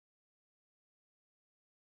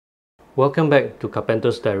Welcome back to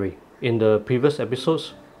Carpenter's Diary. In the previous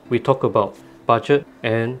episodes, we talked about budget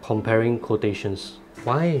and comparing quotations.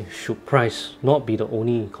 Why should price not be the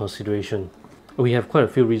only consideration? We have quite a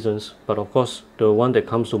few reasons, but of course, the one that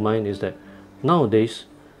comes to mind is that nowadays,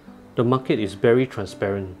 the market is very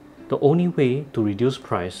transparent. The only way to reduce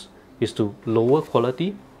price is to lower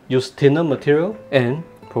quality, use thinner material, and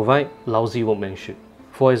provide lousy workmanship.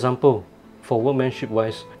 For example, for workmanship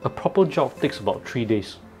wise, a proper job takes about 3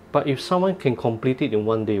 days. But if someone can complete it in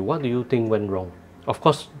 1 day, what do you think went wrong? Of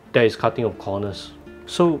course, there is cutting of corners.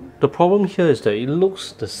 So the problem here is that it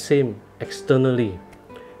looks the same externally.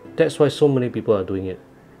 That's why so many people are doing it.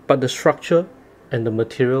 But the structure and the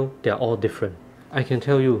material, they are all different. I can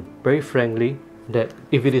tell you very frankly that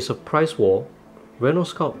if it is a price war, Reno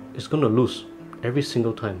Scout is going to lose every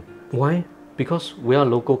single time. Why? Because we are a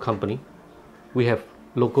local company. We have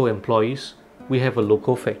local employees. We have a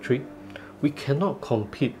local factory. We cannot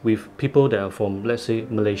compete with people that are from, let's say,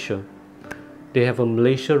 Malaysia. They have a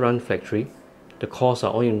Malaysia-run factory. The costs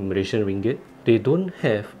are all in Malaysian ringgit. They don't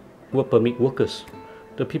have work permit workers.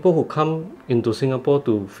 The people who come into Singapore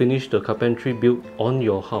to finish the carpentry build on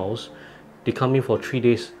your house, they come in for 3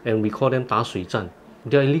 days and we call them 打水战.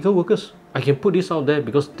 They are illegal workers. I can put this out there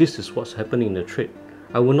because this is what's happening in the trade.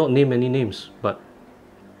 I will not name any names, but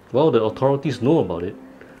well, the authorities know about it.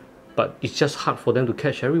 But it's just hard for them to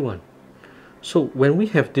catch everyone. So when we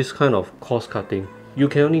have this kind of cost cutting, you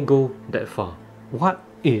can only go that far. What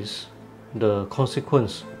is the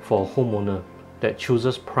consequence for a homeowner that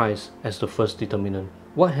chooses price as the first determinant?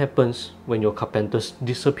 What happens when your carpenters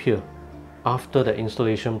disappear after the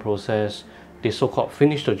installation process? They so-called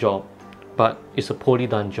finish the job, but it's a poorly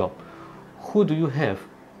done job. Who do you have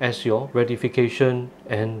as your rectification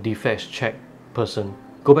and defects check person?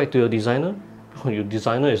 Go back to your designer. Your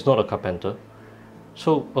designer is not a carpenter.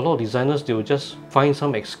 So a lot of designers, they will just find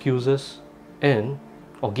some excuses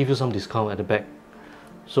or give you some discount at the back.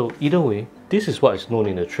 So either way, this is what is known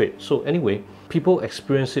in the trade. So anyway, people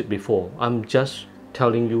experience it before. I'm just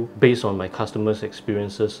telling you based on my customers'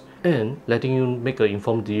 experiences and letting you make an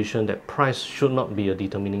informed decision that price should not be a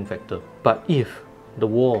determining factor. But if the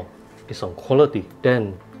war is on quality,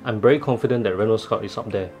 then I'm very confident that Reno Scout is up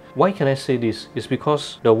there. Why can I say this? It's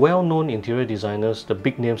because the well-known interior designers, the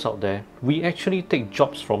big names out there, we actually take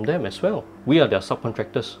jobs from them as well. We are their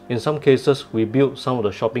subcontractors. In some cases, we build some of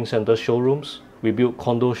the shopping center showrooms. We build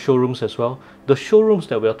condo showrooms as well. The showrooms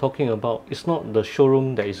that we are talking about is not the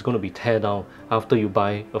showroom that is going to be tear down after you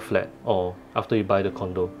buy a flat or after you buy the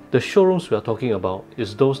condo. The showrooms we are talking about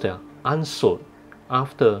is those that are unsold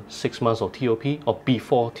after 6 months of TOP or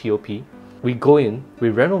before TOP. We go in, we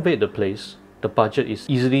renovate the place. The budget is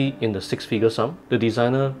easily in the 6-figure sum. The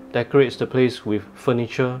designer decorates the place with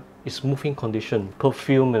furniture. It's moving condition,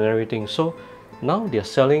 perfume and everything. So now they're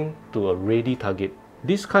selling to a ready target.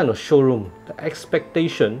 This kind of showroom, the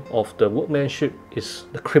expectation of the workmanship is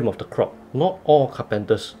the cream of the crop. Not all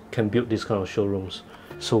carpenters can build this kind of showrooms.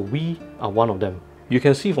 So we are one of them. You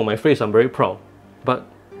can see from my face, I'm very proud. But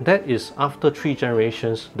that is after 3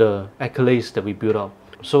 generations, the accolades that we built up.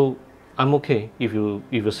 So I'm okay if you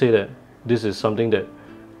say that this is something that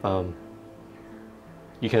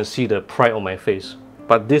you can see the pride on my face.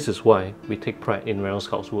 But this is why we take pride in Reno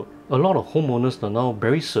Scout's work. A lot of homeowners are now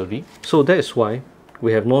very savvy. So that is why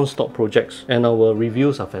we have non-stop projects and our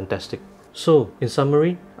reviews are fantastic. So in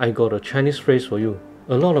summary, I got a Chinese phrase for you.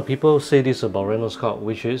 A lot of people say this about Reno Scout,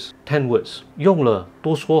 which is 10 words. 用了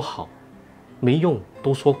多说好，没用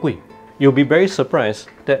多说贵. You'll be very surprised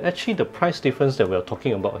that actually the price difference that we are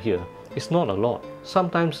talking about here is not a lot.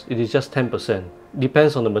 Sometimes it is just 10%.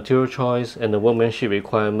 Depends on the material choice and the workmanship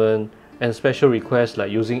requirement and special requests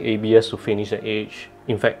like using ABS to finish the edge.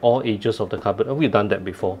 In fact, all edges of the carpet, we've done that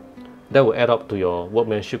before. That will add up to your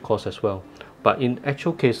workmanship cost as well. But in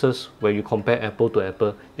actual cases where you compare apple to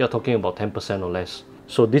apple, you're talking about 10% or less.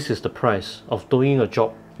 So this is the price of doing a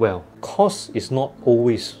job well. Cost is not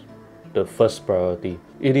always the first priority.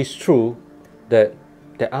 It is true that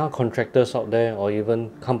there are contractors out there or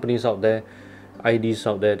even companies out there, IDs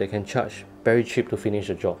out there that can charge very cheap to finish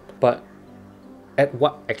a job. But at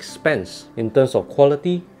what expense in terms of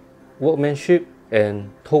quality, workmanship and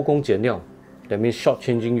偷工减料? That means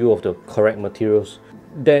shortchanging you of the correct materials.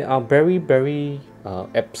 There are very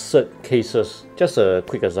absurd cases. Just a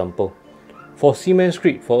quick example. For cement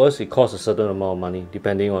screed, for us it costs a certain amount of money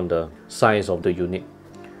depending on the size of the unit.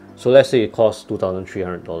 So let's say it costs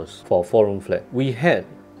 $2,300 for a 4-room flat. We had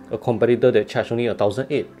a competitor that charged only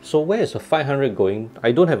 $1,800. So where is the $500 going?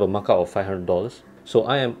 I don't have a markup of $500. So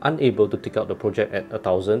I am unable to take out the project at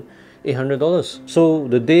 $1,800. So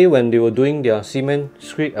the day when they were doing their cement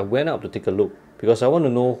screed, I went up to take a look because I want to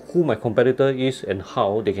know who my competitor is and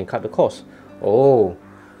how they can cut the cost. Oh,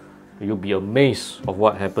 you'll be amazed of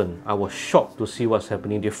what happened. I was shocked to see what's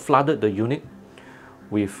happening. They flooded the unit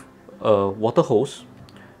with a water hose.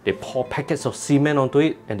 They pour packets of cement onto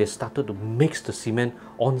it and they started to mix the cement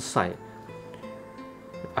on site.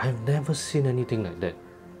 I've never seen anything like that.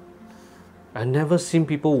 I've never seen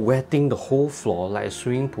people wetting the whole floor like a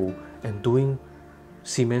swimming pool and doing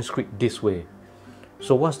cement screed this way.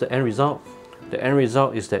 So what's the end result? The end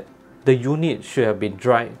result is that the unit should have been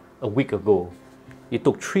dried a week ago. It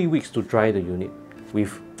took 3 weeks to dry the unit with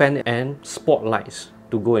fan and spotlights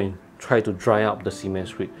to go and try to dry up the cement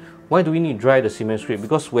screed. Why do we need dry the cement screed?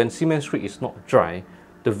 Because when cement screed is not dry,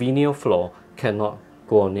 the veneer floor cannot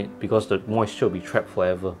go on it because the moisture will be trapped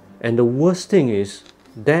forever. And the worst thing is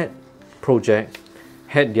that project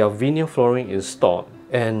had their veneer flooring installed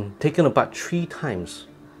and taken apart 3 times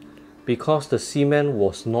because the cement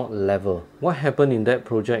was not level. What happened in that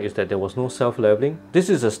project is that there was no self-leveling. This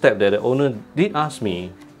is a step that the owner did ask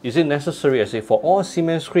me, is it necessary? I say, for all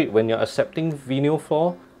cement screed, when you're accepting veneer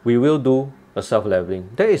floor, we will do a self-leveling.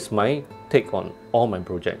 That is my take on all my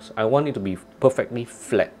projects. I want it to be perfectly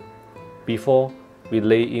flat before we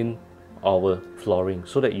lay in our flooring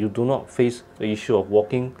so that you do not face the issue of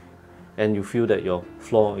walking and you feel that your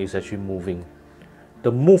floor is actually moving.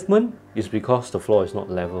 The movement is because the floor is not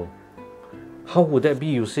level. How would that be?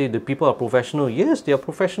 You say the people are professional. Yes, they are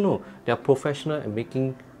professional. They are professional at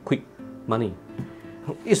making quick money.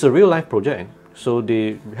 It's a real life project. So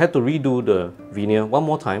they had to redo the veneer one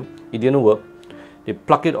more time. It didn't work. They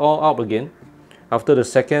plucked it all out again. After the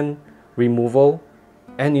second removal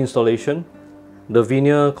and installation, the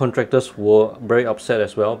veneer contractors were very upset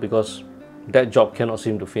as well because that job cannot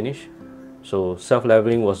seem to finish. So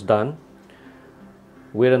self-leveling was done.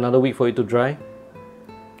 Wait another week for it to dry.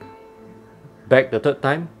 Back the third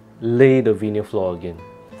time, lay the veneer floor again.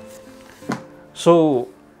 So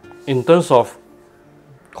in terms of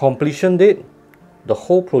completion date, the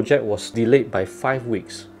whole project was delayed by 5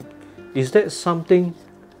 weeks. Is that something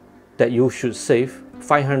that you should save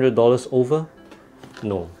 $500 over?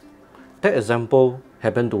 No. That example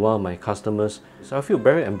happened to one of my customers. So I feel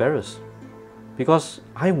very embarrassed because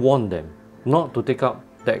I warned them not to take up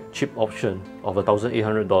that cheap option of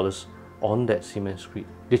 $1,800 on that cement screed.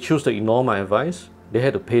 They chose to ignore my advice. They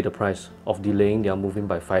had to pay the price of delaying their moving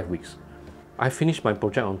by 5 weeks. I finished my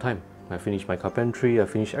project on time. I finished my carpentry, I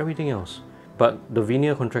finished everything else. But the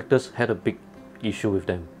veneer contractors had a big issue with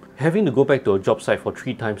them. Having to go back to a job site for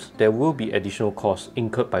 3 times, there will be additional costs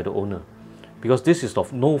incurred by the owner because this is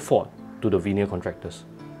of no fault to the veneer contractors.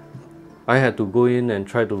 I had to go in and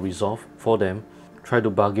try to resolve for them, try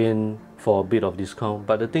to bargain for a bit of discount,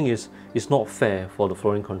 but the thing is, it's not fair for the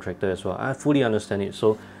flooring contractor as well. I fully understand it.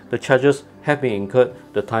 So the charges have been incurred,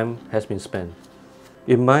 the time has been spent.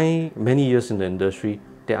 In my many years in the industry,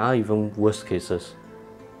 there are even worse cases.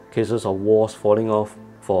 Cases of walls falling off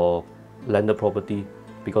for landed property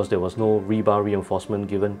because there was no rebar reinforcement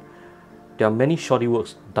given. There are many shoddy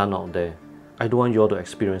works done out there. I don't want you all to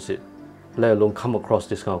experience it, let alone come across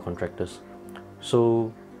this kind of contractors.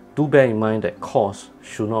 So do bear in mind that cost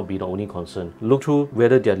should not be the only concern. Look through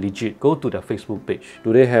whether they are legit. Go to their Facebook page.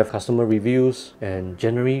 Do they have customer reviews? And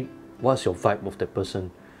generally, what's your vibe of that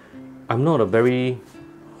person? I'm not a very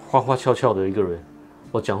花花俏俏的一个人，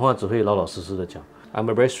我讲话只会老老实实的讲。I'm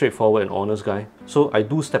a very straightforward and honest guy, so I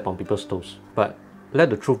do step on people's toes. But let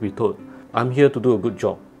the truth be told, I'm here to do a good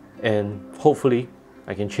job, and hopefully,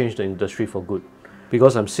 I can change the industry for good.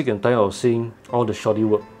 Because I'm sick and tired of seeing all the shoddy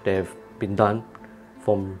work that have been done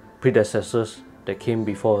from predecessors that came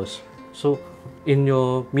before us. So, in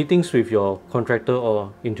your meetings with your contractor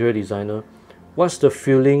or interior designer, what's the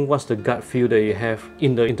feeling, what's the gut feel that you have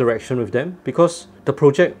in the interaction with them? Because the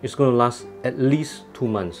project is going to last at least 2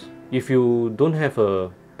 months. If you don't have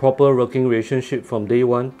a proper working relationship from day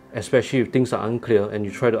one, especially if things are unclear and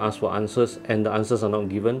you try to ask for answers and the answers are not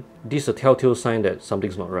given, this is a telltale sign that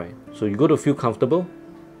something's not right. So you got to feel comfortable,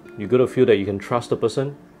 you got to feel that you can trust the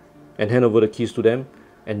person and hand over the keys to them,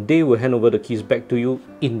 and they will hand over the keys back to you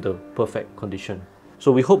in the perfect condition.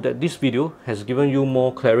 So we hope that this video has given you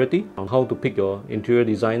more clarity on how to pick your interior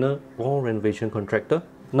designer or renovation contractor.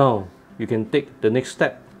 Now you can take the next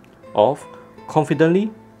step of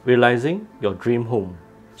confidently realizing your dream home.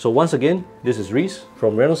 So once again, this is Reese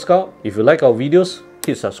from Reno Scout. If you like our videos,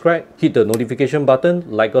 hit subscribe, hit the notification button,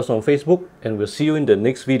 like us on Facebook, and we'll see you in the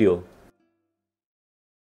next video.